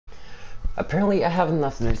Apparently, I have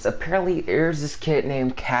enough of this. Apparently, there's this kid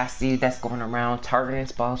named Cassie that's going around targeting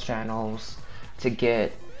Spaw's channels to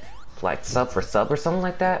get like sub for sub or something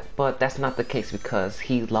like that, but that's not the case because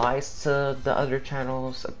he lies to the other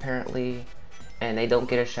channels apparently, and they don't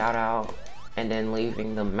get a shout out, and then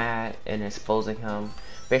leaving them mad and exposing him.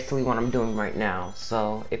 Basically, what I'm doing right now.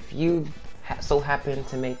 So if you so happen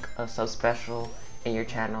to make a sub special in your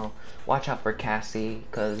channel, watch out for Cassie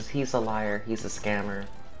because he's a liar, he's a scammer.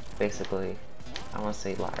 Basically, I don't want to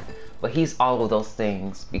say liar, but he's all of those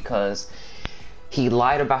things because he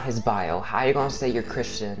lied about his bio. How you gonna say you're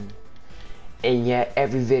Christian and yet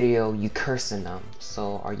every video you cursing them?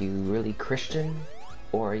 So are you really Christian,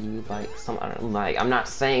 or are you like some like? I'm not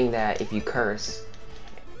saying that if you curse,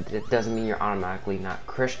 it doesn't mean you're automatically not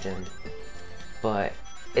Christian, but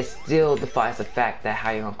it still defies the fact that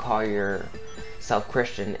how you gonna call yourself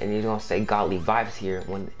Christian and you're gonna say godly vibes here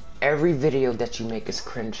when every video that you make is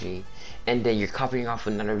cringy, and then you're copying off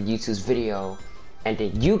another YouTube's video, and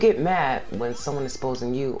then you get mad when someone is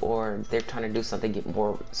exposing you or they're trying to do something to get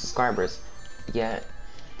more subscribers, yet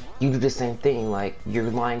you do the same thing. Like,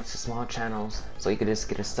 you're lying to small channels so you could just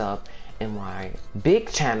get a sub, and why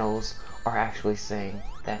big channels are actually saying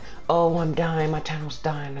that, oh, I'm dying, my channel's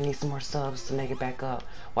dying, I need some more subs to make it back up,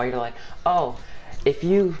 while you're like, oh, if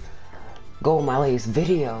you go on my latest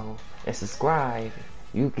video and subscribe,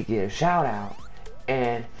 you could get a shout out,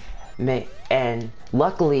 and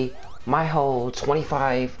luckily my whole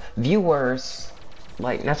 25 viewers,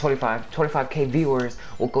 like not 25k viewers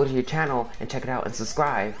will go to your channel and check it out and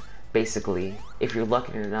subscribe, basically, if you're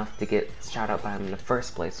lucky enough to get shout out by him in the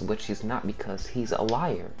first place, which he's not because he's a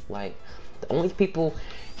liar. Like, the only people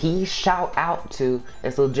he shout out to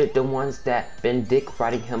is legit the ones that been dick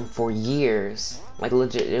riding him for years. Like,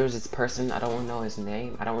 legit, there was this person, I don't know his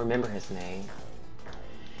name, I don't remember his name,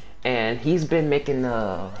 and he's been making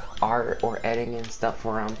the art or editing and stuff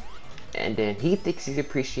for him, and then he thinks he's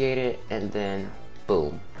appreciated, and then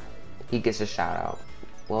boom, he gets a shout out.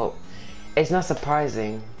 Well, it's not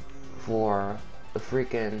surprising for the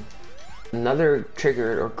freaking another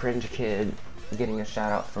triggered or cringe kid getting a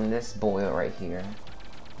shout out from this boy right here.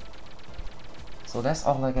 So that's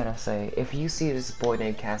all I gotta say. If you see this boy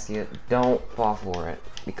named Cassia, don't fall for it,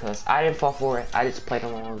 because I didn't fall for it. I just played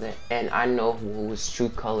along with it, and I know who his true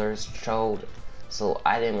colors showed, so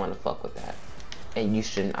I didn't want to fuck with that, and you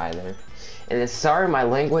shouldn't either. And then, sorry my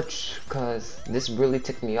language, because this really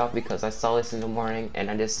ticked me off, because I saw this in the morning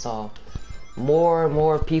and I just saw more and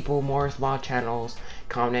more people, more small channels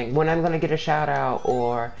commenting when I'm gonna get a shout out,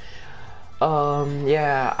 or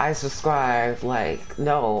yeah, I subscribed. Like,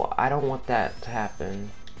 no, I don't want that to happen.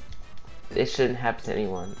 It shouldn't happen to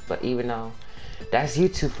anyone. But even though that's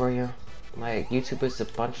YouTube for you, like, YouTube is a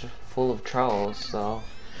bunch of full of trolls, so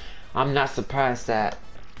I'm not surprised that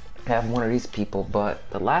I have one of these people. But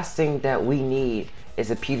the last thing that we need is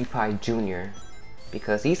a PewDiePie Jr.,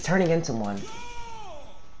 because he's turning into one.